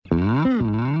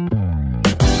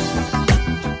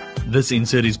This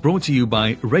insert is brought to you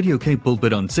by Radio Cape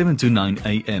Pulpit on 7 to 9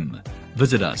 a.m.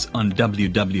 Visit us on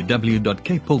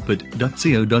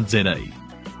www.capepulpit.co.za.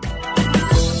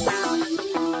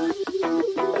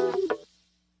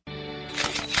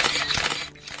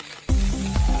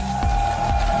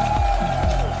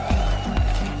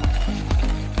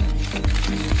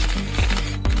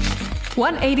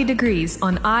 "180 Degrees"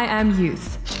 on I Am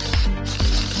Youth.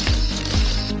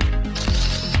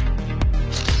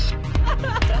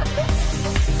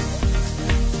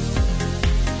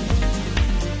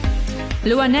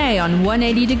 Luane on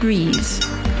 180 Degrees.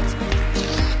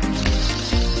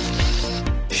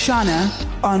 Shauna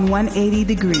on 180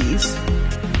 Degrees.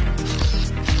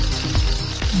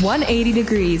 180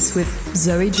 Degrees with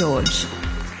Zoe George.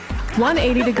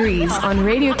 180 Degrees on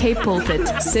Radio Cape Pulpit,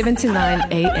 7 to 9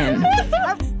 a.m.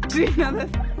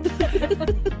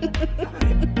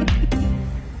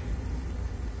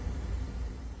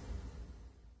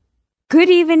 Good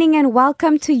evening and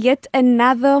welcome to yet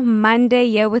another Monday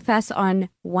here with us on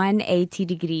 180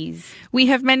 Degrees. We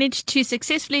have managed to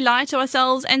successfully lie to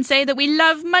ourselves and say that we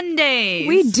love Mondays.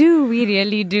 We do, we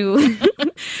really do.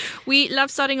 We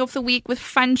love starting off the week with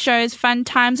fun shows, fun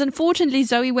times. Unfortunately,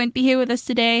 Zoe won't be here with us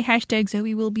today. #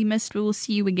 Zoe will be missed. We will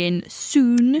see you again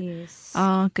soon. Yes.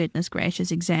 Oh, goodness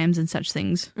gracious, exams and such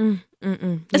things. Is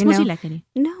lekker.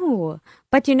 No,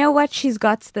 but you know what? She's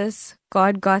got this.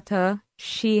 God got her.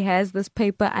 She has this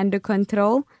paper under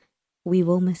control. We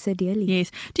will miss her dearly. Yes.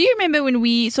 Do you remember when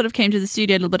we sort of came to the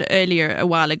studio a little bit earlier a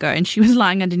while ago and she was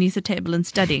lying underneath the table and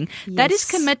studying? Yes. That is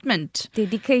commitment.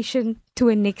 Dedication to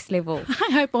a next level.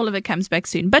 I hope all of it comes back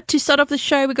soon. But to start off the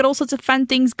show, we've got all sorts of fun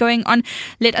things going on.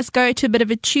 Let us go to a bit of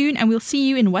a tune and we'll see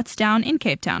you in What's Down in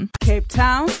Cape Town. Cape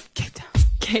Town. Cape Town.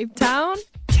 Cape Town.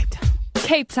 Cape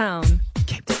Town.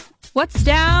 Cape Town. What's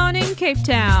down in Cape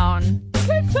Town?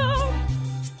 Cape Town.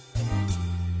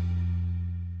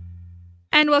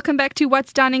 And welcome back to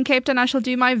What's Down in Cape Town. I shall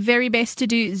do my very best to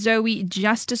do Zoe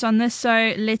justice on this,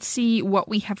 so let's see what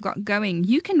we have got going.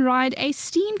 You can ride a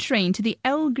steam train to the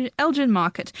Elgin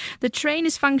Market. The train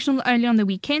is functional only on the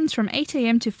weekends from 8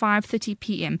 a.m. to 5:30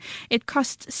 p.m. It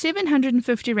costs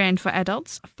 750 Rand for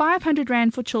adults, 500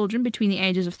 Rand for children between the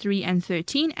ages of 3 and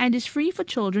 13, and is free for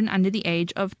children under the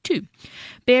age of 2.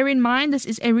 Bear in mind, this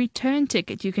is a return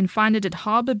ticket. You can find it at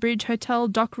Harbour Bridge Hotel,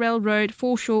 Dockrail Road,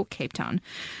 Foreshore, Cape Town.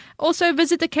 Also,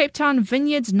 visit the Cape Town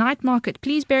Vineyards Night Market.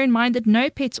 Please bear in mind that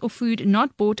no pets or food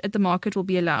not bought at the market will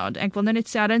be allowed. I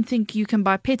don't think you can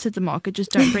buy pets at the market. Just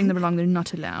don't bring them along. They're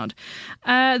not allowed.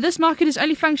 This market is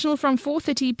only functional from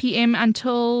 4:30 p.m.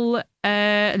 until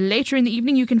later in the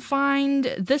evening. You can find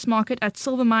this market at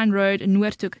Silvermine Road,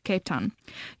 Noordhoek, Cape Town.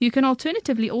 You can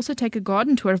alternatively also take a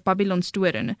garden tour of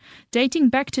Babylonstoren. Dating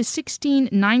back to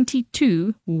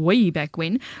 1692, way back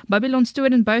when,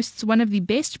 Babylonstoren boasts one of the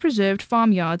best preserved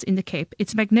farmyards in the Cape.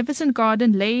 Its magnificent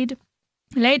garden laid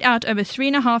out over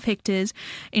 3.5 hectares,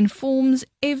 informs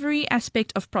every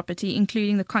aspect of property,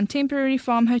 including the contemporary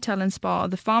farm hotel and spa,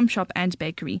 the farm shop and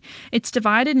bakery. It's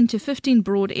divided into 15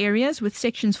 broad areas with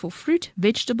sections for fruit,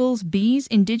 vegetables, bees,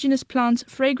 indigenous plants,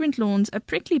 fragrant lawns, a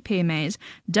prickly pear maze,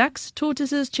 ducks,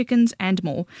 tortoises, chickens, and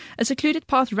more. A secluded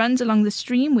path runs along the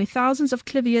stream where thousands of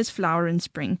clivias flower in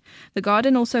spring. The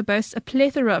garden also boasts a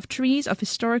plethora of trees of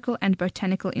historical and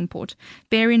botanical import.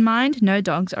 Bear in mind, no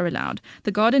dogs are allowed.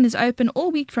 The garden is open all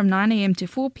week from 9 a.m. to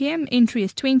 4 p.m. Entry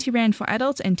is 20 Rand for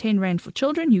adults and 10 Rand for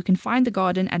children. You can find the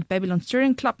garden at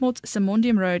Babylonstoren, Klapmot,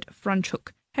 Simondium Road,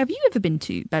 Franschhoek. Have you ever been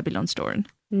to Babylonstoren?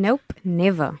 Nope,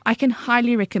 never. I can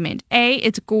highly recommend.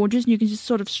 It's gorgeous and you can just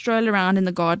sort of stroll around in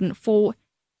the garden forever.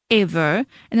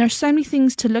 And there are so many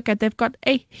things to look at. They've got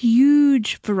a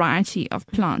huge variety of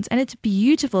plants and it's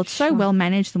beautiful. It's so well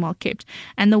managed and well kept.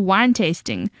 And the wine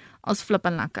tasting, I was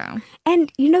flipping lekker.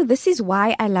 And you know, this is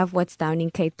why I love What's Down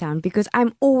in Cape Town, because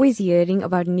I'm always hearing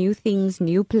about new things,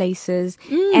 new places.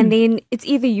 And then it's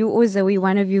either you or Zoe,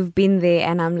 one of you've been there,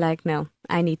 and I'm like, no,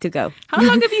 I need to go. How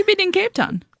long have you been in Cape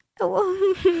Town?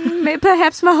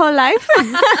 Perhaps my whole life.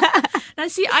 Now,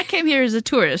 see, I came here as a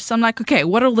tourist. So I'm like, okay,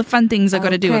 what are all the fun things I got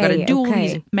to do? I got to do all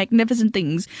these magnificent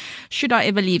things. Should I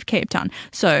ever leave Cape Town?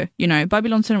 So,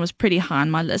 Babylonstoren was pretty high on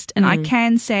my list. And I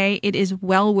can say it is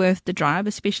well worth the drive,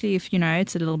 especially if,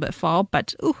 it's a little bit far.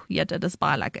 But, that is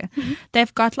by lekker.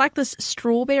 They've got like this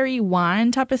strawberry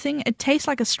wine type of thing. It tastes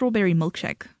like a strawberry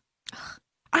milkshake.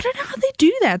 I don't know how they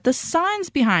do that. The science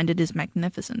behind it is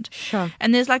magnificent. Sure.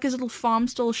 And there's like this little farm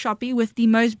stall shoppy with the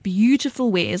most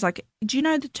beautiful wares. Like, do you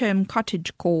know the term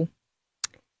cottage core?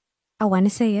 I want to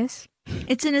say yes.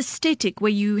 It's an aesthetic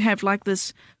where you have like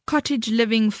this cottage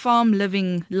living, farm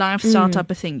living lifestyle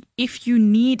type of thing. If you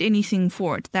need anything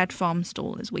for it, that farm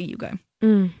stall is where you go.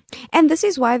 And this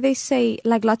is why they say,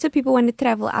 like, lots of people want to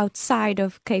travel outside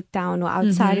of Cape Town or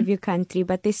outside of your country,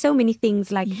 but there's so many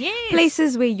things like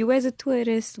places where you as a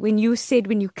tourist, when you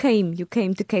came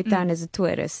to Cape Town as a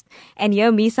tourist. And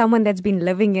me, someone that's been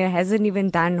living here, hasn't even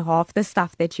done half the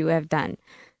stuff that you have done.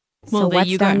 Well, so there what's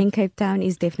you down go. in Cape Town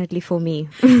is definitely for me.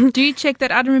 Do you check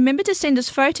that out? And remember to send us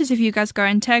photos if you guys go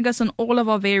and tag us on all of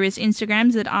our various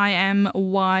Instagrams at I Am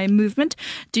Y Movement.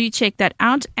 Do check that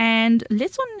out. And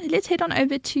let's head on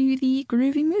over to the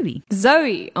groovy movie.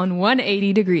 Zoe on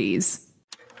 180 Degrees.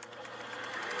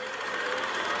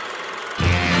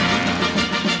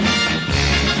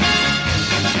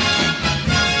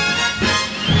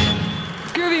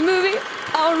 Groovy movie.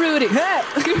 Oh, Rudy. Hey.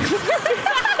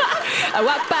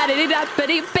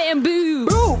 Bamboo.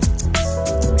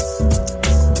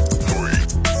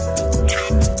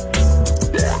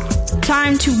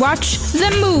 Time to watch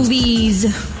the movies.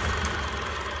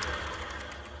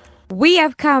 We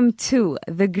have come to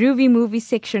the groovy movie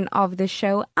section of the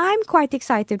show. I'm quite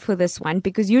excited for this one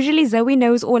because usually Zoe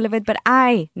knows all of it, but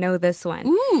I know this one.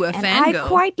 Ooh, a and fangirl. I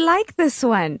quite like this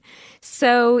one.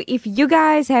 So if you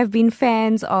guys have been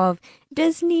fans of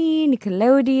Disney,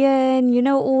 Nickelodeon,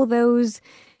 all those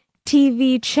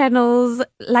TV channels,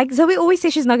 like Zoe always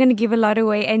says she's not going to give a lot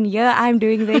away, and I'm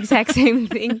doing the exact same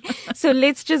thing. So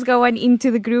let's just go on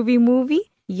into the groovy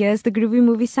movie. Here's the groovy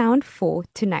movie sound for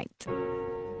tonight.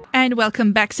 And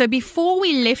welcome back. So before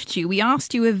we left you, we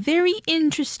asked you a very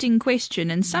interesting question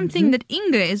and something that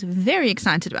Inga is very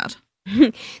excited about.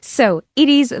 So it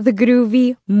is the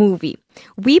groovy movie.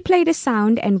 We played a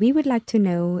sound and we would like to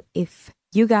know if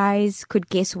you guys could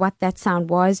guess what that sound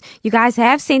was. You guys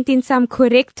have sent in some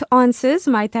correct answers,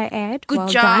 might I add. Good well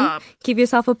job. Done. Give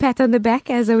yourself a pat on the back,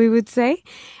 as we would say.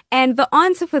 And the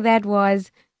answer for that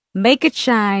was Make It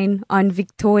Shine on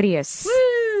Victorious.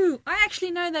 Woo! I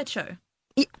actually know that show.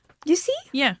 You see?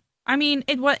 Yeah. I mean,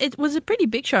 it was a pretty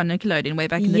big show on Nickelodeon way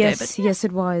back in the day. But Yes,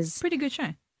 it was. pretty good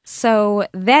show. So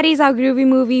that is our groovy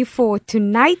movie for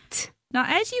tonight. Now,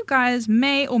 as you guys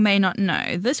may or may not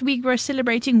know, this week we're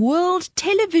celebrating World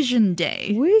Television Day.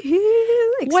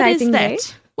 Woohoo! Exciting What is that? day.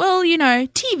 Well,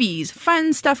 TVs,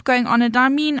 fun stuff going on. And I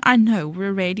mean, I know we're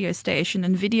a radio station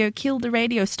and video killed the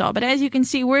radio star. But as you can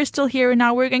see, we're still here and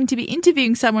now we're going to be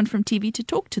interviewing someone from TV to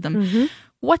talk to them.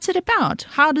 What's it about?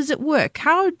 How does it work?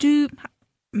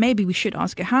 Maybe we should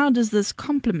ask her, how does this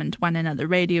complement one another,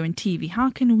 radio and TV? How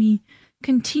can we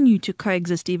continue to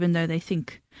coexist even though they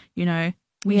think,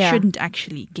 we shouldn't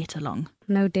actually get along?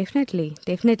 No, definitely.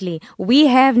 We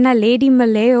have Naledi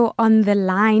Moleo on the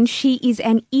line. She is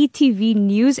an ETV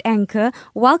news anchor.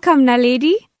 Welcome,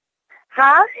 Naledi.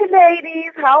 Hi,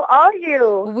 ladies. How are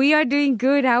you? We are doing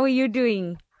good. How are you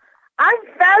doing? I'm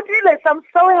fabulous. I'm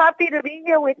so happy to be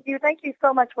here with you. Thank you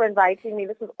so much for inviting me.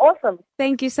 This is awesome.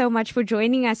 Thank you so much for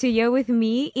joining us. You're here with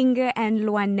me, Inga, and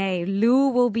Luane. Lou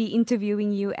will be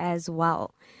interviewing you as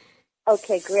well.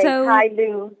 Okay, great. So- Hi,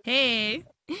 Lou. Hey.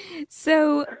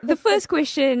 So the first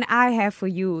question I have for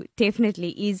you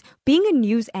definitely is, being a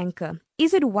news anchor,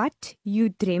 is it what you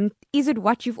dreamt? Is it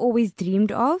what you've always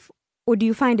dreamed of? Or do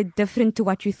you find it different to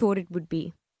what you thought it would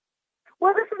be?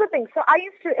 Well, this is the thing. So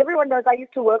everyone knows I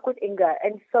used to work with Inga,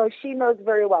 and so she knows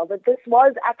very well that this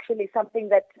was actually something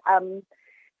that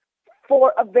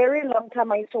for a very long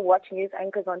time I used to watch news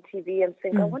anchors on TV and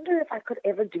think, I wonder if I could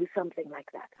ever do something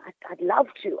like that. I'd love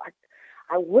to.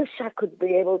 I wish I could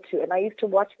be able to. And I used to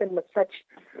watch them with such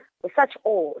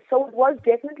awe. So it was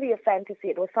definitely a fantasy.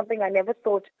 It was something I never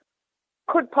thought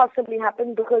could possibly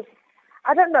happen because,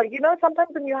 I don't know,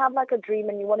 sometimes when you have like a dream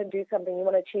and you want to do something, you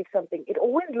want to achieve something, it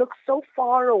always looks so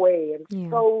far away and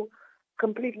so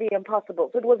completely impossible.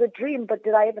 So it was a dream, but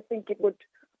did I ever think it would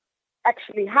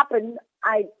actually happen?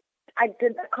 I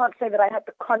can't say that I had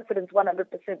the confidence 100%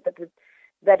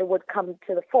 that it would come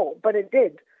to the fore, but it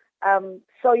did.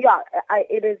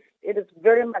 It is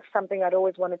very much something I'd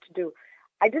always wanted to do.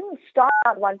 I didn't start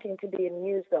out wanting to be in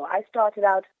news though. I started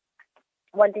out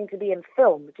wanting to be in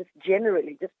film,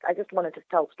 I just wanted to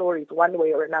tell stories one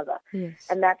way or another. Yes.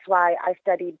 And that's why I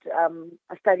studied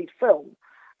film.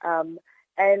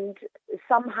 And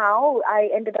somehow I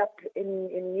ended up in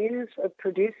news,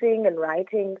 producing and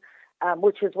writing,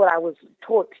 which is what I was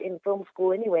taught in film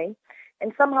school anyway,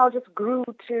 and somehow just grew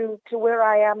to where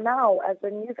I am now as a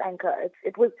news anchor.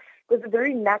 It was a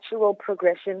very natural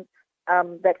progression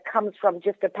that comes from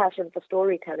just a passion for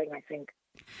storytelling, I think.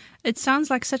 It sounds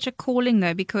like such a calling,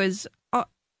 though, because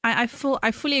I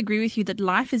fully agree with you that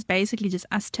life is basically just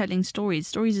us telling stories.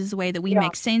 Stories is the way that we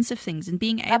make sense of things, and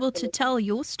being able to tell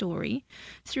your story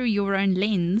through your own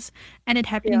lens and it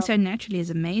happening so naturally is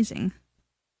amazing.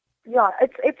 Yeah,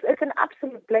 it's an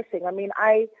absolute blessing. I mean,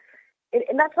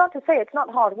 and that's not to say it's not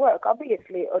hard work,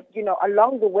 obviously.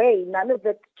 Along the way, none of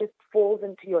it just falls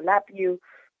into your lap. You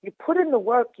put in the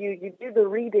work, you do the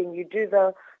reading, you do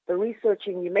the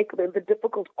researching, you make the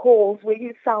difficult calls where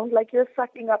you sound like you're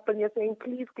sucking up and you're saying,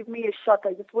 please give me a shot,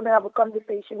 I just want to have a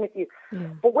conversation with you.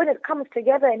 But when it comes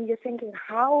together and you're thinking,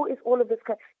 how is all of this,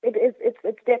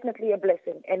 it's definitely a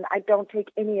blessing, and I don't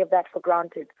take any of that for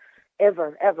granted,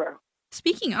 ever.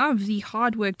 Speaking of the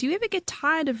hard work, do you ever get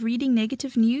tired of reading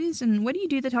negative news? And what do you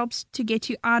do that helps to get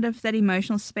you out of that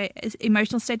emotional state,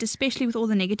 especially with all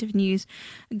the negative news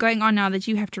going on now that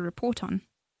you have to report on?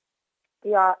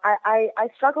 Yeah, I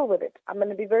struggle with it. I'm going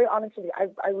to be very honest with you.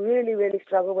 I really, really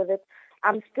struggle with it.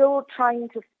 I'm still trying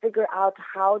to figure out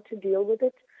how to deal with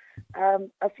it.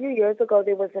 A few years ago,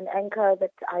 there was an anchor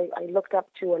that I looked up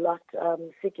to a lot,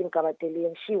 Sikim Kabateli,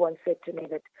 and she once said to me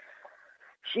that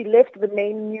she left the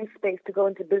main news space to go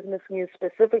into business news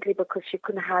specifically because she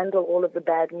couldn't handle all of the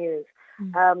bad news.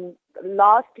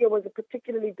 Last year was a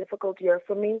particularly difficult year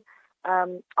for me.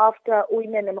 After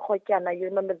Uinen Mkhotyana, you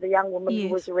remember the young woman who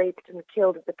was raped and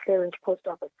killed at the Clearance post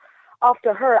office.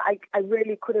 After her, I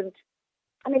really couldn't.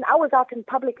 I mean, I was out in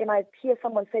public and I'd hear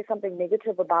someone say something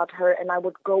negative about her and I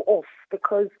would go off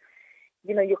because,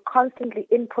 you're constantly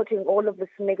inputting all of this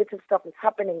negative stuff that's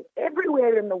happening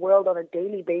everywhere in the world on a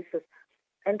daily basis.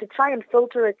 And to try and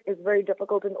filter it is very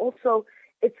difficult. And also,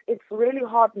 it's really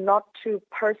hard not to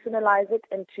personalize it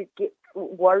and to get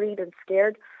worried and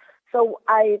scared. So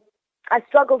I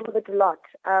struggled with it a lot.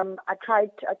 I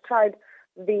tried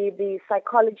the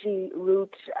psychology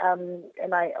route,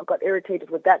 and I got irritated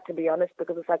with that, to be honest,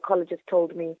 because the psychologist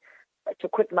told me to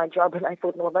quit my job, and I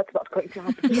thought, no, that's not going to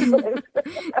happen.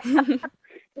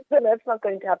 That's not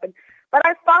going to happen. But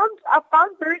I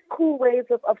found very cool ways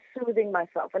of soothing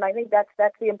myself, and I think that's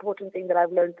the important thing that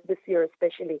I've learned this year,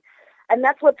 especially, and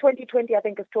that's what 2020 I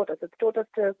think has taught us. It's taught us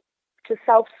to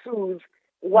self-soothe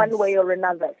one way or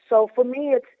another. So for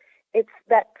me, it's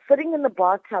that sitting in the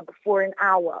bathtub for an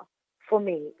hour for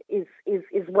me is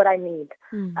what I need,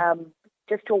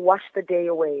 just to wash the day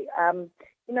away.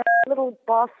 Little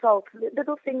bath salts,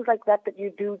 little things like that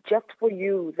you do just for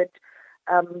you that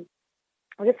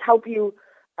just help you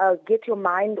get your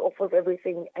mind off of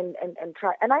everything and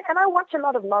try. And I watch a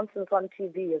lot of nonsense on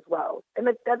TV as well, and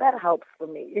that helps for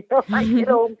me.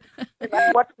 And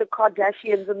I watch the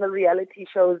Kardashians and the reality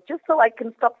shows just so I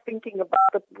can stop thinking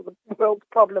about the world's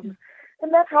problems,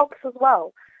 and that helps as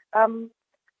well.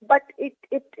 But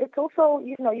it's also,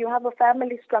 you have a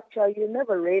family structure. You're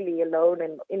never really alone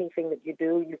in anything that you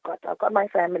do. I've got my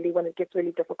family when it gets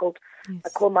really difficult. Yes. I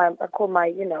call my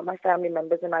my family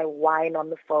members and I whine on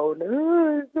the phone.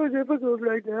 It's so difficult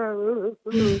right now.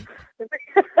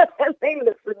 And they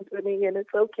listen to me, and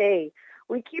it's okay.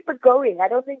 We keep it going. I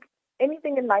don't think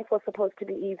anything in life was supposed to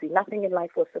be easy. Nothing in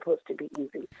life was supposed to be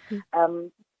easy.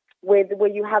 Where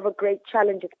you have a great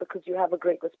challenge, it's because you have a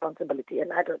great responsibility.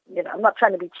 And I don't, I'm not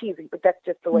trying to be cheesy, but that's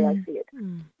just the way I see it.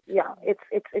 Yeah,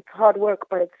 it's hard work,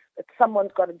 but it's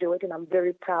someone's got to do it, and I'm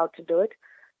very proud to do it.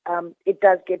 It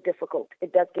does get difficult.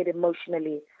 It does get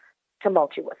emotionally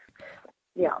tumultuous.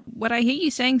 Yeah. What I hear you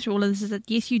saying through all of this is that,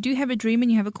 yes, you do have a dream and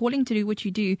you have a calling to do what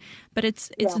you do, but it's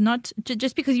not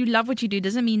just because you love what you do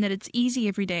doesn't mean that it's easy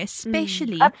every day,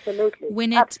 especially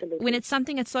when it's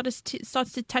something that starts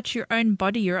to touch your own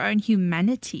body, your own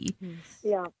humanity.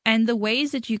 Yeah. And the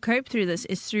ways that you cope through this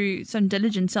is through some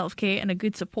diligent self-care and a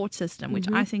good support system,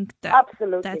 which I think that's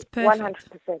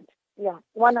perfect. 100%. Yeah,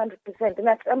 100%. And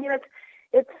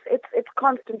it's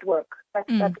constant work.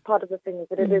 That's part of the thing.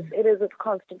 That it's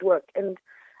constant work. And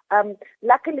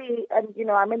luckily,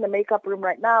 I'm in the makeup room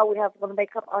right now. We have the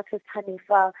makeup artist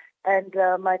Hanifa and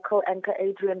my co-anchor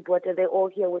Adrian Buerta. They're all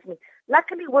here with me.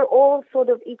 Luckily, we're all sort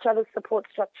of each other's support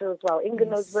structure as well. Inga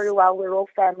knows very well. We're all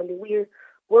family.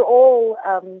 We're all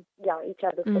each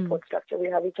other's support structure. We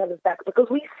have each other's back because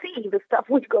we see the stuff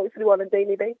we go through on a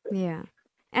daily basis. Yeah.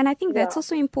 And I think that's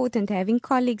also important, having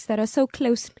colleagues that are so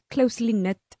closely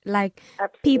knit, like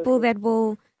people that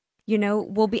will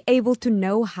be able to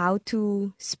know how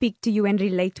to speak to you and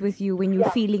relate with you when you're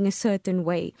feeling a certain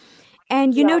way.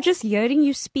 And, just hearing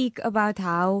you speak about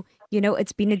how,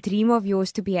 it's been a dream of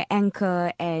yours to be an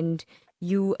anchor and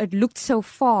it looked so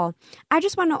far. I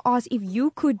just want to ask if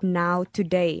you could now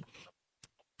today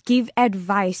give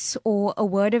advice or a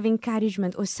word of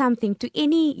encouragement or something to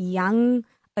any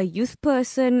a youth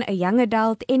person, a young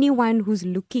adult, anyone who's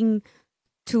looking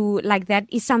to, that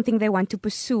is something they want to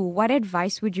pursue. What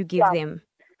advice would you give them?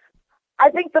 I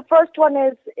think the first one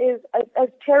is as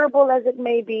terrible as it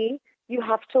may be, you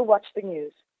have to watch the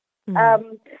news.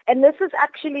 And this is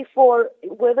actually for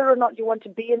whether or not you want to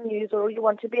be in news or you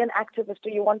want to be an activist or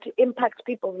you want to impact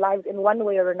people's lives in one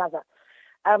way or another.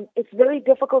 It's very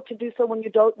difficult to do so when you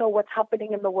don't know what's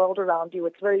happening in the world around you.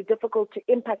 It's very difficult to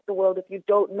impact the world if you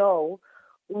don't know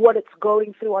what it's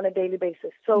going through on a daily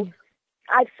basis. So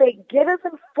I'd say get as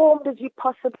informed as you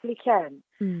possibly can,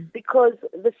 because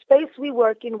the space we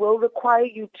work in will require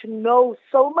you to know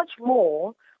so much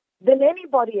more than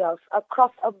anybody else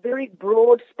across a very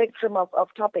broad spectrum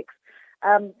of topics.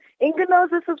 Inga knows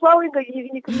this as well. Inga,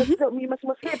 you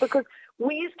must say, because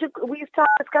we used to have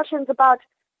discussions about,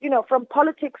 from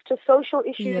politics to social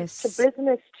issues to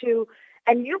business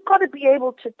and you've got to be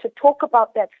able to talk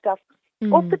about that stuff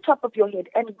off the top of your head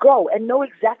and go and know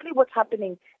exactly what's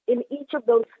happening in each of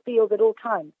those fields at all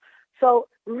times. So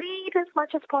read as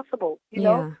much as possible, you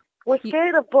know. We're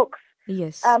scared of books.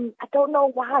 Yes. I don't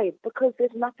know why, because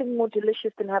there's nothing more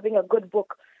delicious than having a good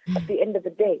book at the end of the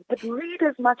day. But read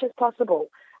as much as possible.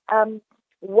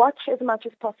 Watch as much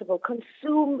as possible.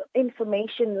 Consume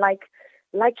information like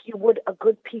you would a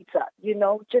good pizza,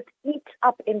 Just eat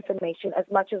up information as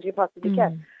much as you possibly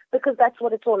can, because that's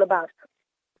what it's all about.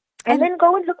 And then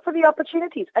go and look for the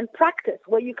opportunities and practice.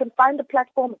 Where you can find a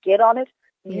platform, get on it,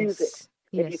 use it.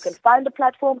 If you can find a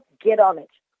platform, get on it.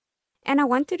 And I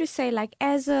wanted to say,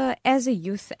 as a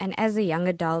youth and as a young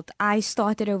adult, I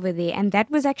started over there, and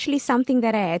that was actually something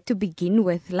that I had to begin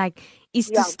with,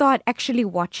 to start actually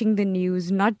watching the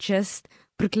news, not just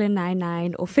Brooklyn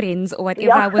Nine-Nine or Friends or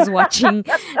whatever I was watching,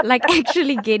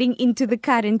 actually getting into the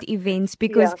current events,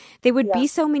 because there would be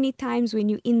so many times when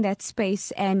you're in that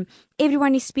space and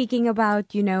everyone is speaking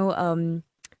about,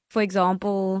 for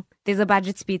example, there's a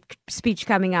budget speech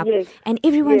coming up and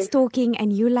everyone's talking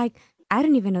and you're like, I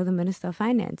don't even know the Minister of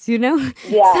Finance,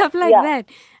 stuff like that.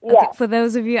 Okay, for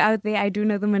those of you out there, I do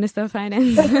know the Minister of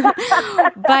Finance.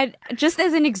 But just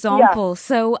as an example,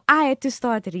 so I had to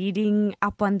start reading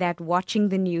up on that, watching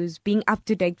the news, being up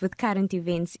to date with current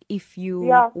events if you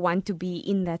want to be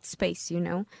in that space,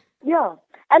 Yeah.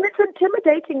 And it's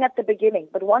intimidating at the beginning,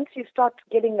 but once you start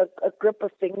getting a grip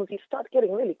of things, you start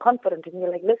getting really confident, and you're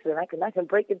like, listen, I can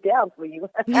break it down for you.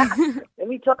 Let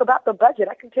me talk about the budget,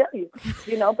 I can tell you,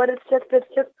 but it's just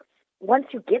once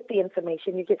you get the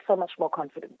information, you get so much more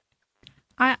confident.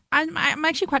 I'm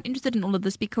actually quite interested in all of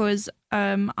this because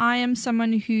I am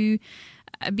someone who,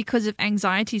 because of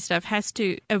anxiety stuff, has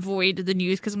to avoid the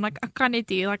news because I'm like, I can't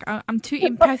deal. I'm too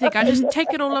empathic. I just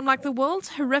take it all. I'm like, the world's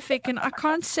horrific and I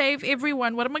can't save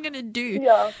everyone. What am I going to do?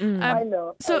 Yeah, I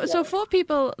know. So for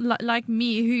people like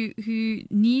me who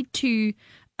need to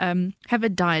have a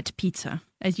diet pizza,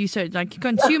 as you said,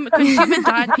 consume a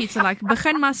diet pizza,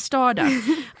 begin maar stadig.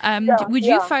 Would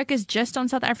you focus just on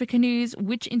South African news?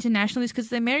 Which international news? Because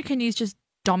the American news just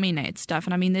dominates stuff.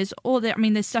 And there's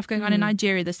there's stuff going on in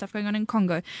Nigeria, there's stuff going on in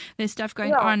Congo, there's stuff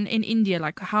going on in India.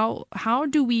 How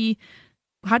do we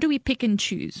pick and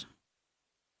choose?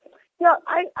 Yeah,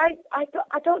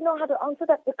 I don't know how to answer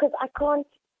that because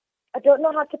I don't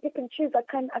know how to pick and choose. I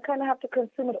kind of have to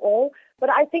consume it all. But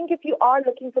I think if you are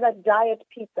looking for that diet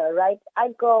pizza, right,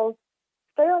 I'd go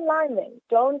stay online then.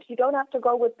 You don't have to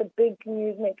go with the big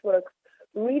news networks.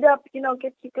 Read up, get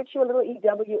you a little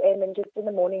EWN and just in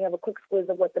the morning have a quick squiz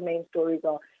of what the main stories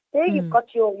are. There you've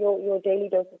got your daily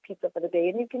dose of pizza for the day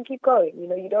and you can keep going.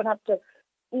 You don't have to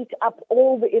eat up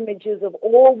all the images of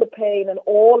all the pain and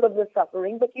all of the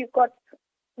suffering, but you've got,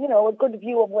 a good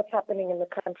view of what's happening in the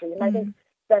country. And I think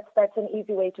that's an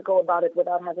easy way to go about it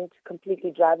without having to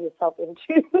completely drive yourself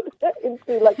into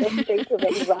a state of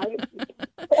anxiety.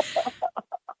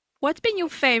 What's been your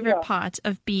favorite part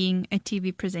of being a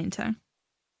TV presenter?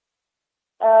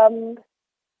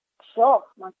 Sure,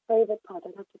 my favorite part.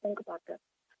 I'd have to think about that.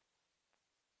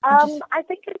 I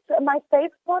think it's my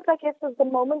favorite part, I guess, is the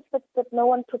moments that no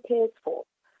one prepares for.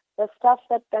 The stuff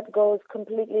that goes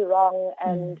completely wrong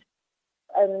and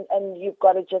you've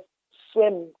got to just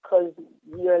swim because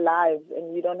you're alive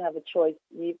and you don't have a choice.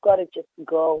 You've got to just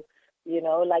go,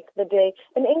 like the day.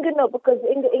 And Inga, no, because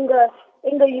Inga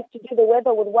used to do the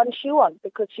weather with one shoe on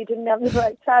because she didn't have the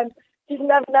right time. She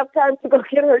didn't have enough time to go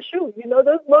get her shoes.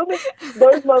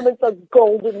 Those moments are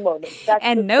golden moments.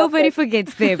 And nobody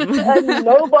forgets them. And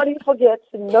nobody forgets.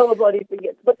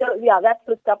 But that's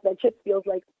the stuff that just feels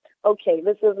like, okay,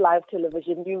 this is live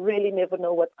television. You really never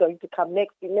know what's going to come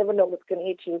next. You never know what's going to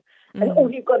hit you. And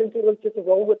all you've got to do is just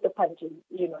roll with the punches.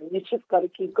 You just got to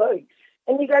keep going.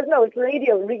 And you guys know it's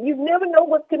radio. You never know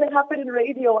what's going to happen in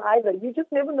radio either. You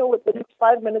just never know what the next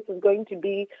 5 minutes is going to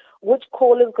be, which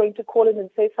caller is going to call in and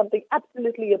say something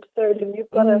absolutely absurd, and you've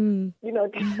got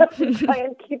to, try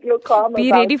and keep your calm Be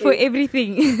about ready for it.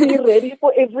 everything. Be ready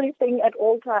for everything at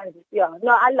all times. Yeah,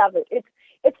 no, I love it.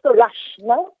 It's the rush,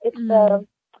 no? It's the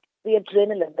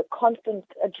adrenaline, the constant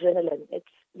adrenaline. It's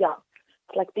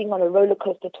like being on a roller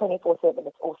coaster 24/7.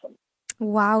 It's awesome.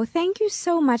 Wow, thank you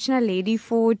so much, Naledi,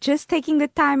 for just taking the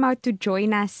time out to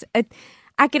join us.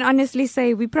 I can honestly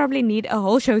say we probably need a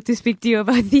whole show to speak to you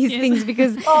about these things,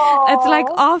 because it's like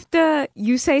after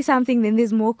you say something, then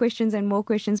there's more questions and more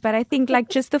questions. But I think like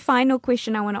just the final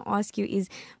question I want to ask you is,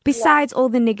 besides all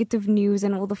the negative news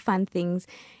and all the fun things,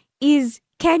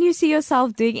 can you see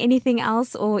yourself doing anything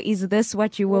else, or is this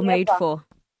what you were made for?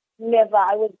 Never.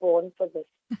 I was born for this.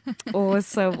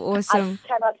 Awesome. I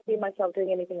cannot see myself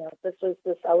doing anything else.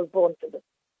 I was born for this.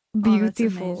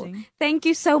 Beautiful. Thank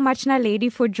you so much, Naledi,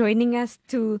 for joining us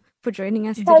today.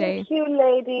 Thank you,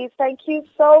 ladies. Thank you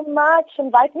so much.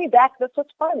 Invite me back. This was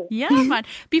fun. Yeah, man.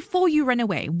 Before you run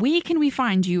away, where can we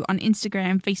find you on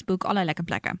Instagram, Facebook, all lekker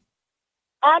plekke?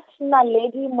 At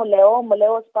Naledi Moleo.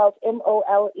 Moleo spelled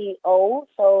Moleo.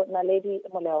 So Naledi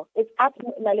Moleo. It's at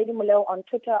Naledi Moleo on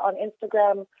Twitter, on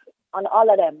Instagram, on all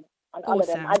of them. All of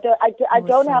them. I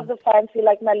don't have the fancy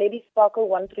like Naledi Sparkle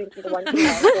 132 No,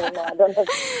 I don't have.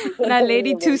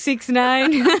 Naledi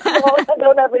 269. No, I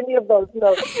don't have any of those.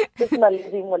 No, just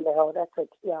Naledi Moleo. That's it.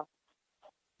 Yeah.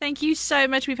 Thank you so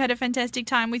much. We've had a fantastic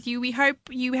time with you. We hope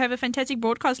you have a fantastic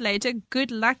broadcast later. Good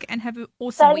luck and have an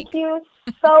awesome week. Thank you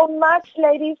so much,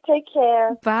 ladies. Take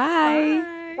care. Bye.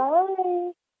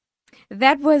 Bye.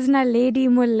 That was Naledi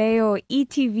Moleo,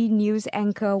 ETV news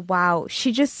anchor. Wow.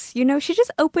 She just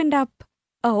opened up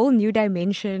a whole new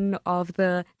dimension of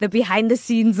the behind the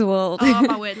scenes world. Oh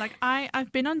my word. Like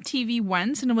I've been on TV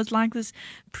once, and it was like this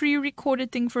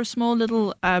pre-recorded thing for a small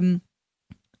little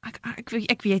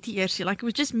ek weet nie eers, like it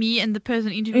was just me and the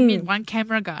person interviewing me and one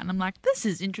camera guy, and I'm like, this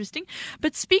is interesting.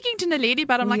 But speaking to Naledi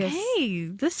about it, I'm like, hey,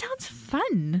 this sounds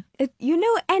fun.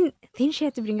 And then she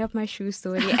had to bring up my shoe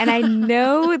story, and I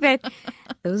know that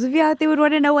those of you out there would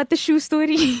want to know what the shoe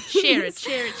story is. Share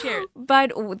it.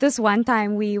 But this one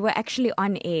time we were actually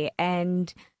on air,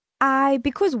 and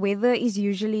because weather is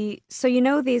usually, so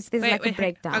there's like a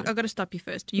breakdown. I've got to stop you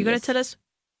first. You got to tell us,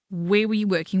 where were you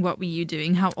working? What were you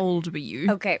doing? How old were you?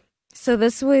 Okay. So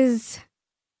this was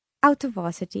out of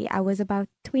varsity. I was about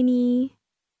 20,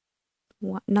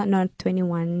 not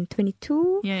 21,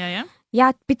 22. Yeah.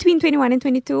 Yeah, between 21 and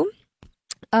 22.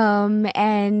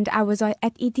 And I was at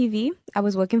ETV. I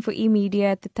was working for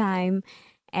eMedia at the time,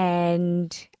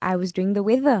 and I was doing the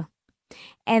weather.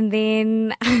 And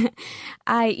then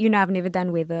I've never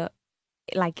done weather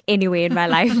like anywhere in my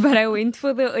life, but I went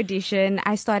for the audition.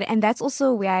 I started, and that's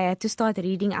also where I had to start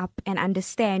reading up and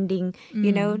understanding,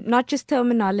 not just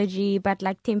terminology, but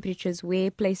like temperatures,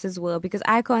 where places were, because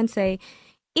I can't say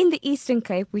in the Eastern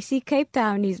Cape, we see Cape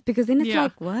Town is, because then it's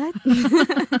like, what?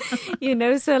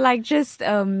 So like just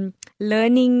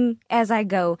learning as I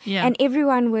go. Yeah. And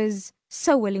everyone was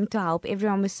so willing to help.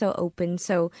 Everyone was so open.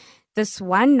 So this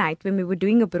one night when we were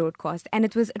doing a broadcast, and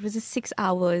it was a 6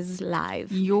 hours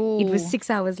live. It was 6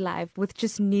 hours live with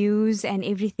just news and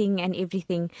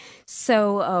everything.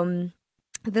 So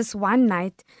this one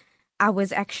night I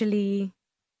was actually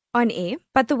on air,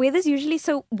 but the weather's usually,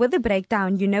 so with the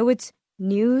breakdown, it's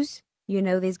news,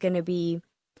 there's going to be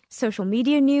social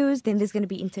media news, then there's going to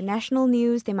be international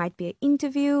news, there might be an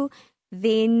interview,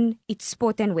 then it's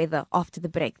sport and weather after the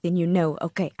break. Then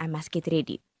okay, I must get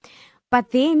ready.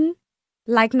 But then,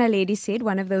 like Naledi said,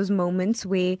 one of those moments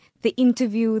where the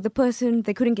interview, the person,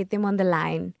 they couldn't get them on the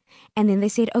line. And then they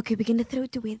said, okay, we're going to throw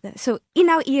it to weather. So in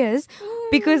our ears,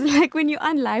 because like when you're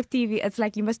on live TV, it's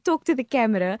like you must talk to the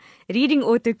camera, reading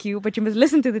auto cue, but you must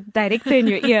listen to the director in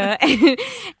your ear.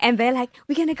 And they're like,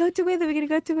 we're going to go to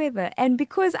weather. And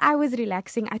because I was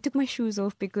relaxing, I took my shoes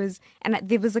off and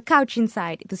there was a couch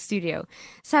inside the studio.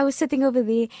 So I was sitting over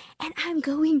there and I'm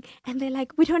going, and they're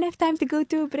like, we don't have time to go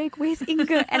to a break. Where's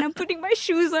Inga? And I'm putting my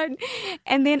shoes on.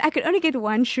 And then I could only get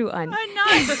one shoe on. Oh,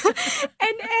 no.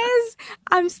 And as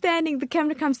I'm standing, the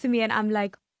camera comes to me and I'm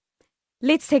like,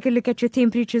 let's take a look at your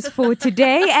temperatures for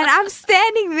today. And I'm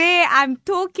standing there, I'm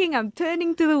talking, I'm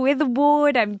turning to the weather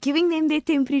board, I'm giving them their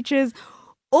temperatures.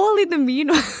 All in the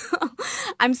meanwhile,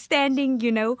 I'm standing,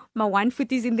 my one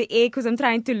foot is in the air because I'm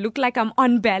trying to look like I'm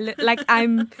on balance, like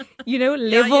I'm, level. Yeah,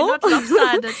 you're not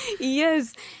lopsided.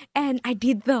 Yes. And I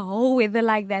did the whole weather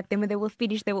like that. Then when they were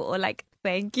finished, they were all like,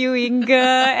 thank you, Inga.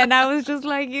 And I was just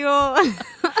like, yo.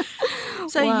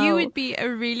 So Wow. you would be a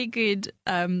really good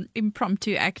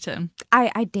impromptu actor.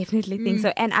 I definitely think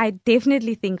so. And I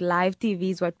definitely think live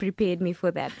TV is what prepared me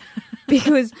for that.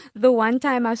 Because the one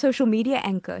time our social media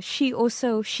anchor, she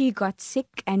got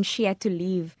sick and she had to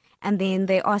leave. And then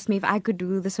they asked me if I could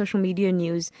do the social media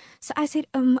news. So I said,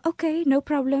 okay, no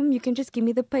problem. You can just give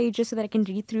me the pages so that I can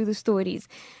read through the stories.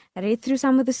 I read through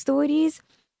some of the stories.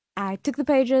 I took the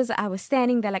pages. I was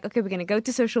standing there like, okay, we're going to go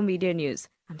to social media news.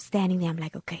 I'm standing there. I'm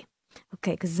like, okay,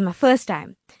 because this is my first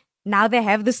time. Now they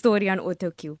have the story on auto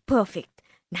cue. Perfect.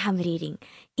 Now I'm reading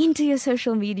into your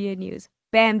social media news.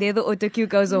 Bam, there the auto cue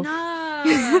goes off.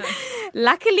 No.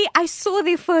 Luckily, I saw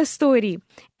their first story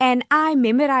and I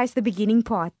memorized the beginning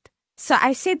part. So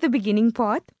I said the beginning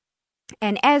part,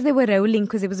 and as they were rolling,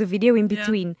 because there was a video in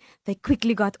between, they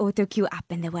quickly got auto cue up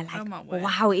and they were like, Oh, my word.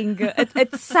 wow, Inga,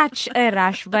 it's such a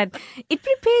rush, but it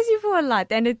prepares you for a lot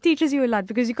and it teaches you a lot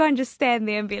because you can't just stand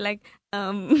there and be like,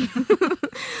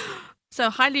 So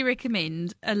highly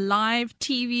recommend a live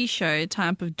TV show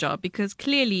type of job because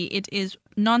clearly it is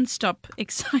non-stop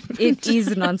excitement. It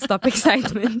is non-stop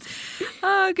excitement.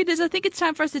 Oh, goodness. I think it's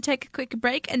time for us to take a quick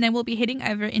break and then we'll be heading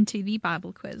over into the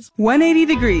Bible quiz. 180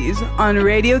 Degrees on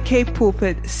Radio Cape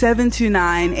Pulpit, 7 to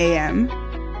 9 a.m.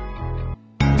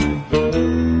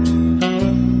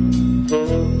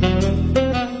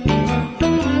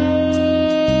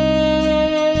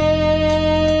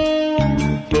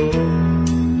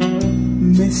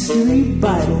 Mystery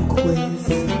Bible Quiz.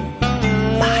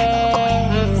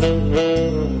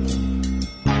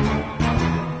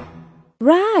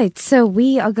 Right, so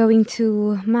we are going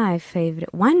to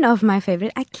one of my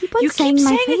favorite. I keep on You saying keep my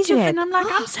saying favorite. it, Tiff, and I'm like,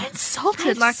 I'm so I insulted.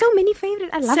 have Like, so many favorite.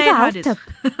 I love say the it how house it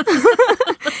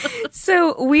tip.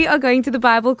 So we are going to the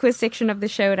Bible quiz section of the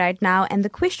show right now, and the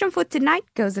question for tonight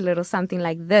goes a little something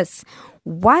like this: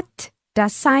 what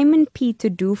does Simon Peter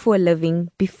do for a living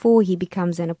before he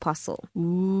becomes an apostle?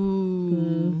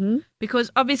 ooh. Because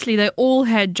obviously they all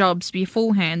had jobs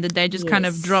beforehand that they just kind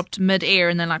of Yes. dropped mid-air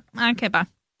and they're like, okay, bye.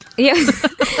 Yeah,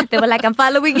 they were like, I'm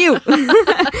following you.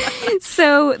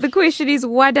 So the question is,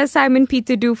 what does Simon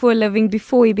Peter do for a living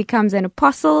before he becomes an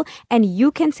apostle? And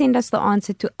you can send us the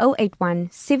answer to 081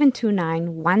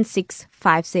 729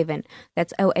 1657.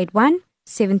 That's 081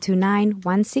 729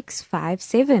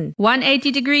 1657.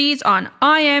 180 degrees on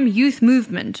I Am Youth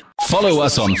Movement. Follow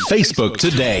us on Facebook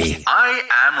today. I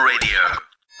Am Radio.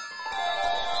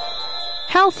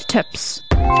 Health tips.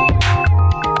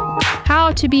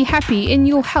 How to be happy in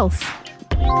your health.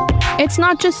 It's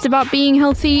not just about being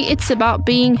healthy, it's about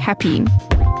being happy.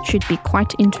 Should be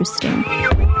quite interesting.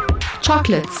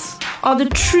 Chocolates are the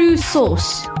true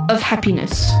source of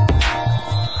happiness.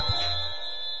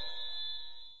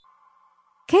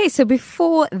 Okay, so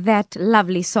before that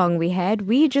lovely song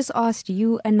we just asked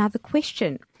you another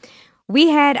question. We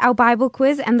had our Bible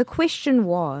quiz, and the question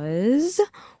was,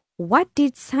 what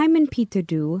did Simon Peter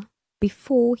do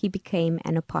before he became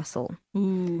an apostle?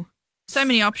 Ooh. So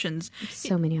many options.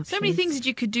 So many options. So many things that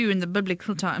you could do in the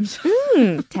biblical times.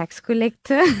 Tax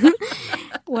collector.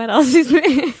 What else is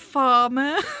there?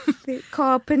 Farmer.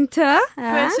 Carpenter.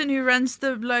 Person who runs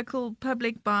the local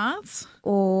public baths.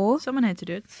 Or Someone had to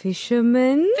do it.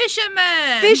 fisherman.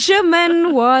 Fisherman!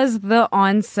 Fisherman was the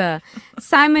answer.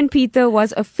 Simon Peter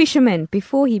was a fisherman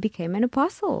before he became an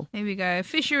apostle. There we go.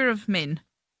 Fisher of men.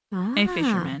 A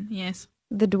fisherman, yes.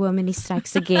 The Dwarmini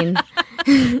strikes again.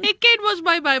 Again was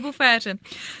my Bible fashion.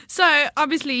 So,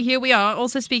 obviously, here we are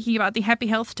also speaking about the happy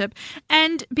health tip.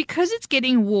 And because it's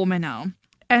getting warmer now,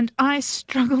 and I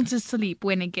struggle to sleep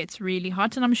when it gets really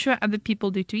hot, and I'm sure other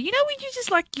people do too. You know, when you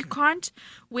just like, you can't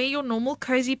wear your normal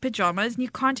cozy pajamas and you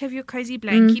can't have your cozy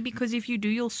blankie because if you do,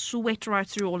 you'll sweat right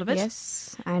through all of it.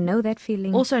 Yes, I know that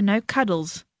feeling. Also, no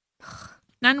cuddles.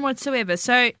 None whatsoever.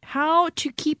 So, how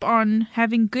to keep on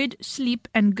having good sleep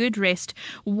and good rest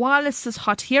while it's this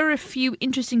hot? Here are a few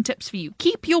interesting tips for you.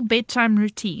 Keep your bedtime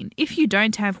routine. If you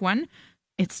don't have one,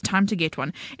 it's time to get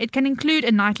one. It can include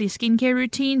a nightly skincare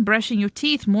routine, brushing your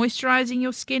teeth, moisturizing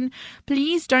your skin.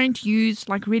 Please don't use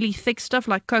like really thick stuff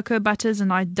like cocoa butters and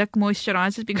like duck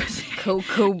moisturizers because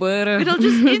cocoa butter. it'll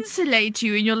just insulate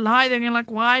you and you'll lie there and you're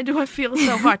like, why do I feel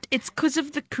so hot? It's because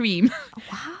of the cream.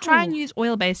 Wow. Try and use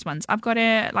oil-based ones. I've got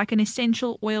an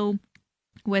essential oil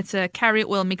with carrier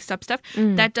oil mixed up stuff.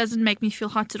 That doesn't make me feel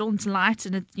hot at all. It's light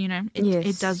and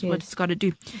it does what it's got to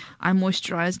do. I'm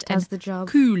moisturized Does and the job.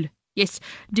 cool. Yes,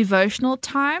 devotional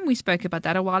time. We spoke about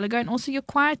that a while ago. And also your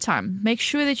quiet time. Make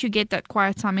sure that you get that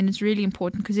quiet time. And it's really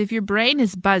important because if your brain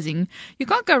is buzzing, you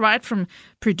can't go right from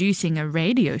producing a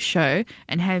radio show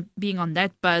and being on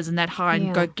that buzz and that high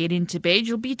and go get into bed.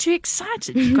 You'll be too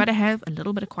excited. You've got to have a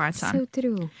little bit of quiet time. So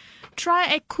true. Try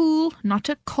a cool, not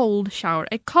a cold shower.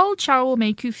 A cold shower will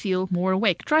make you feel more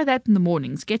awake. Try that in the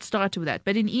mornings. Get started with that.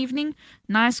 But in evening,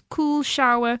 nice cool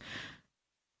shower.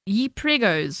 Ye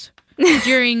pregos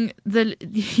during the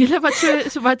julle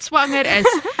wat swanger is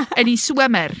in die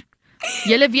somer.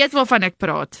 Julle weet waarvan ek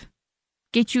praat.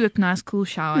 Get you a nice cool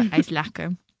shower. Hy's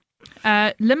lekker.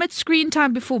 Limit screen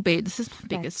time before bed. This is my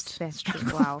biggest. That's true.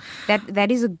 Wow. That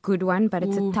is a good one, but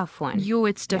it's a tough one.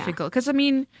 It's difficult. Because, I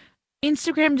mean,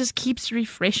 Instagram just keeps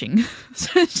refreshing.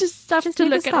 So it's just stuff to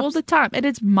look at all the time. And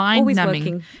it's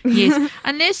mind-numbing. Yes.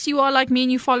 Unless you are like me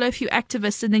and you follow a few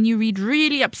activists and then you read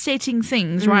really upsetting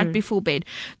things right before bed.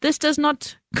 This does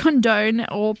not condone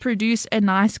or produce a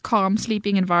nice, calm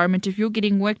sleeping environment if you're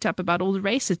getting worked up about all the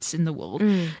racists in the world.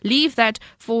 Leave that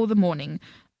for the morning.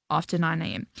 After 9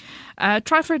 a.m.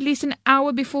 Try for at least an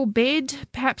hour before bed.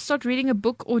 Perhaps start reading a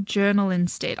book or journal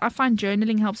instead. I find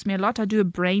journaling helps me a lot. I do a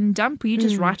brain dump where you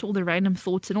just write all the random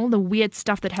thoughts and all the weird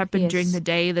stuff that happened during the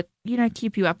day that,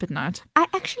 keep you up at night. I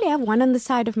actually have one on the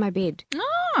side of my bed.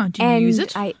 Oh, do you use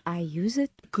it? I use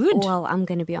it. Good. Well, I'm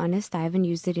going to be honest. I haven't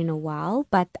used it in a while,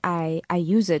 but I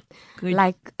use it. Good.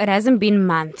 Like, it hasn't been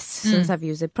months since I've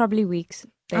used it. Probably weeks,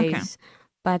 days. Okay.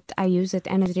 But I use it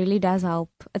and it really does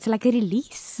help. It's like a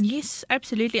release. Yes,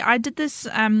 absolutely. I did this,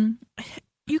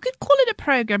 you could call it a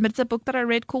program, but it's a book that I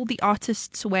read called The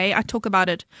Artist's Way. I talk about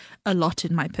it a lot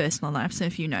in my personal life, so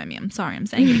if you know me, I'm sorry I'm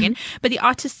saying it again. But The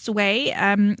Artist's Way,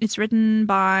 it's written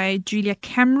by Julia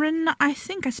Cameron, I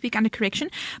think. I speak under correction.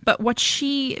 But what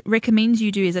she recommends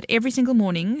you do is that every single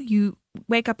morning you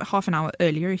wake up half an hour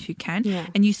earlier if you can,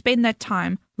 and you spend that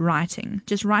time writing,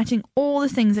 just writing all the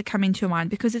things that come into your mind,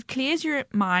 because it clears your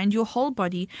mind, your whole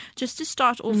body, just to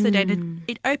start off the day. And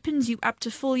it opens you up to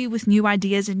fill you with new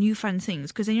ideas and new fun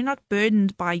things, because then you're not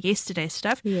burdened by yesterday's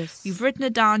stuff. Yes. You've written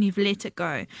it down, you've let it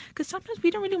go. Because sometimes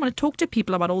we don't really want to talk to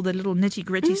people about all the little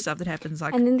nitty-gritty stuff that happens.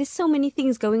 Like, and then there's so many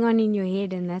things going on in your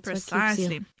head, and that's what keeps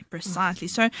you. Precisely.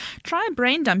 So try a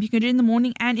brain dump. You can do it in the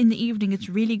morning and in the evening. It's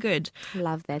really good.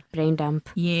 Love that brain dump.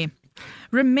 Yeah.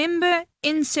 Remember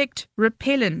insect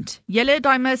repellent. Julle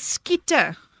daai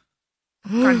mosquito.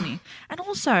 Pardon me. And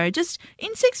also,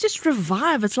 insects just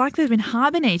revive. It's like they've been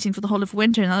hibernating for the whole of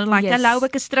winter, and they're like, "Hallo,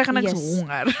 ek is terug en ek is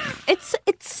honger." It's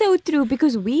so true,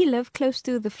 because we live close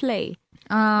to the flea.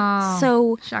 Oh,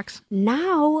 so shucks.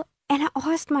 Now, and I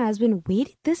asked my husband, where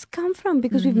did this come from?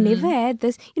 Because we've never had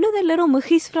this. You know, the little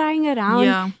muggies flying around.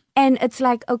 Yeah. And it's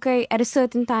like, okay, at a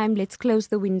certain time, let's close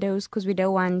the windows because we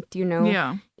don't want, in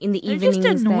the evenings.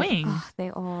 They're just annoying. They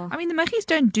are. I mean, the muggies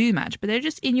don't do much, but they're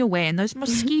just in your way. And those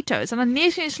mosquitoes, and dan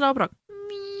net jy slaap raak.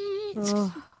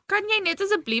 Kan jy net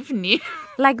asseblief nie?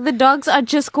 Like the dogs are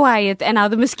just quiet and now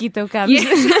the mosquito comes.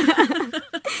 Yes.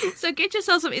 So get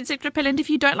yourself some insect repellent. If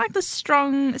you don't like the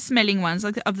strong smelling ones,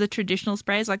 like of the traditional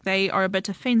sprays, like they are a bit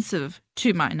offensive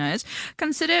to my nose,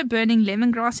 consider burning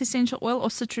lemongrass essential oil or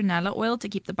citronella oil to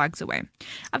keep the bugs away.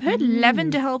 I've heard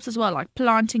lavender helps as well, like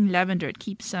planting lavender. It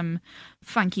keeps some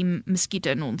funky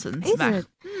mosquito nonsense Is back.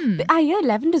 it? I hear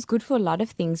lavender is good for a lot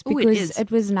of things, because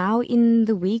it was now in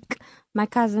the week, my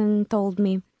cousin told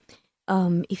me,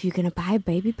 if you're going to buy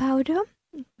baby powder,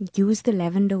 use the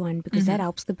lavender one, because that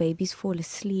helps the babies fall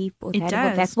asleep, or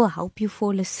that will help you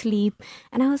fall asleep.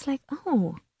 And I was like,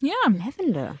 oh, yeah,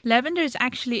 lavender. Lavender is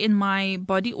actually in my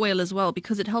body oil as well,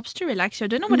 because it helps to relax you. I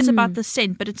don't know what it's about the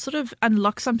scent, but it sort of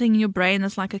unlocks something in your brain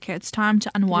that's like, okay, it's time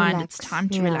to unwind, it's time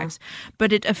to relax.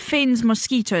 But it offends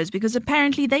mosquitoes, because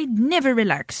apparently they never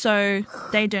relax, so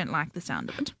they don't like the sound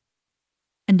of it.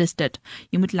 And dis dit.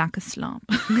 Jy moet lekker slaap.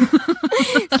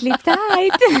 Sleep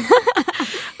tight.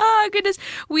 Oh, goodness.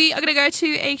 We are going to go to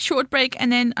a short break,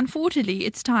 and then, unfortunately,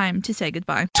 it's time to say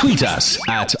goodbye. Tweet us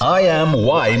at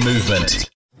IamYMovement.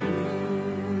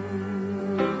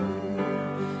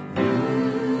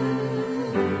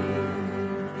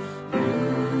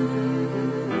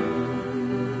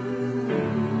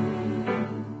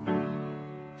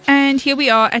 And here we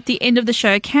are at the end of the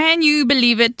show. Can you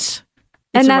believe it?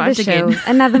 It's another show, again.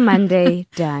 Another Monday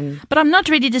done. But I'm not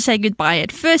ready to say goodbye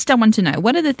yet. First, I want to know,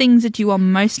 what are the things that you are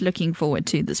most looking forward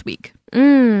to this week?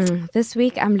 This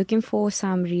week, I'm looking for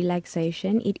some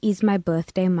relaxation. It is my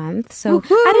birthday month. So,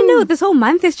 I don't know, this whole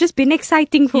month has just been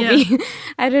exciting for me.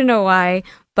 I don't know why.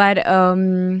 But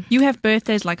you have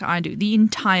birthdays like I do, the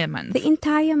entire month. The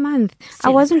entire month. I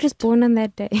wasn't just born on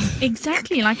that day.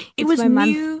 Exactly. Like, it was new,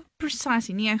 month.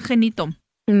 Precisely. Nee, geniet hom.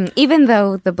 Even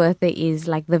though the birthday is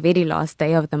like the very last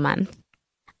day of the month.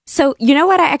 So, you know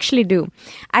what I actually do?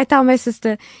 I tell my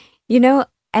sister, and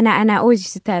I always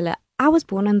used to tell her, I was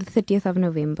born on the 30th of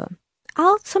November.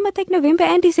 I'll take November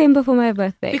and December for my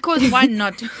birthday. Because why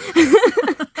not?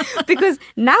 Because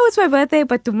now it's my birthday,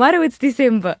 but tomorrow it's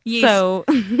December. Yes. So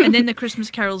And then the Christmas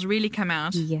carols really come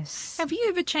out. yes. Have you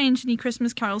ever changed any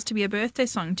Christmas carols to be a birthday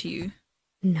song to you?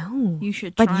 No. You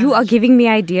should But try you are it. giving me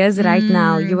ideas right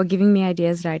now. You are giving me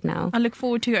ideas right now. I look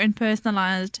forward to your own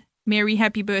personalized Merry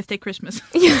Happy Birthday Christmas.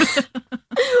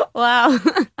 Wow.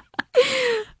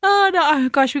 Oh, no. Oh,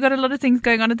 gosh, we've got a lot of things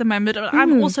going on at the moment.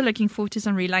 I'm also looking forward to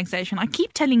some relaxation. I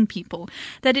keep telling people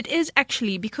that it is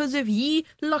actually because of ye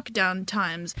lockdown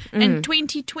times and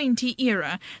 2020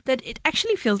 era that it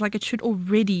actually feels like it should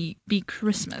already be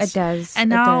Christmas. It does.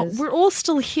 And It now does. we're all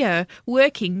still here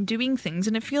working, doing things,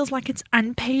 and it feels like it's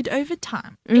unpaid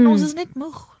overtime. You know, isn't it?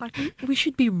 Like we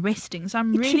should be resting. So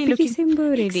I'm It really should be looking. December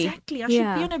already. Exactly. I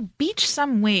Yeah. should be on a beach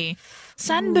somewhere,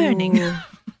 sunburning. Ooh.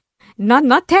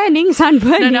 Not tanning,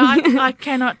 sunburning. No, I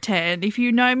cannot tan. If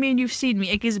you know me and you've seen me,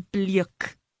 ek is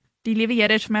bleek. Die liewe Here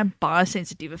het vir my 'n baie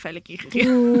sensitiewe velletjie gegee.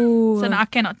 So no, I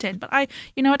cannot tan. But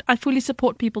you know what? I fully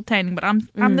support people tanning. But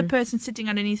I'm the person sitting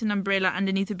underneath an umbrella,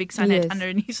 underneath a big sun hat, Yes.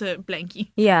 underneath a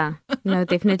blankie. Yeah, no,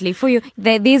 definitely. For you,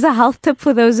 there's a health tip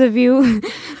for those of you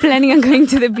planning on going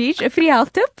to the beach. A free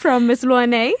health tip from Miss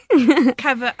Luane.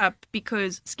 Cover up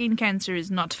because skin cancer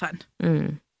is not fun.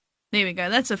 There we go.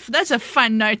 That's a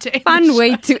fun note to end the Fun way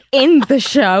show. to end the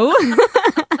show.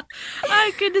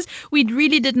 Oh, goodness. We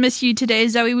really did miss you today,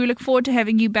 Zoe. We look forward to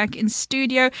having you back in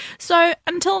studio. So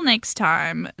until next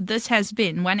time, this has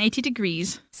been 180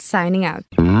 Degrees. Signing out.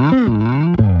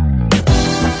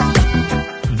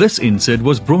 This insert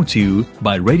was brought to you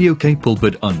by Radio K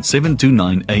Pulpit on 7 to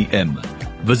 9 a.m.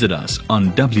 Visit us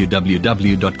on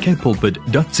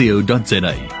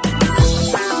www.kpulpit.co.za.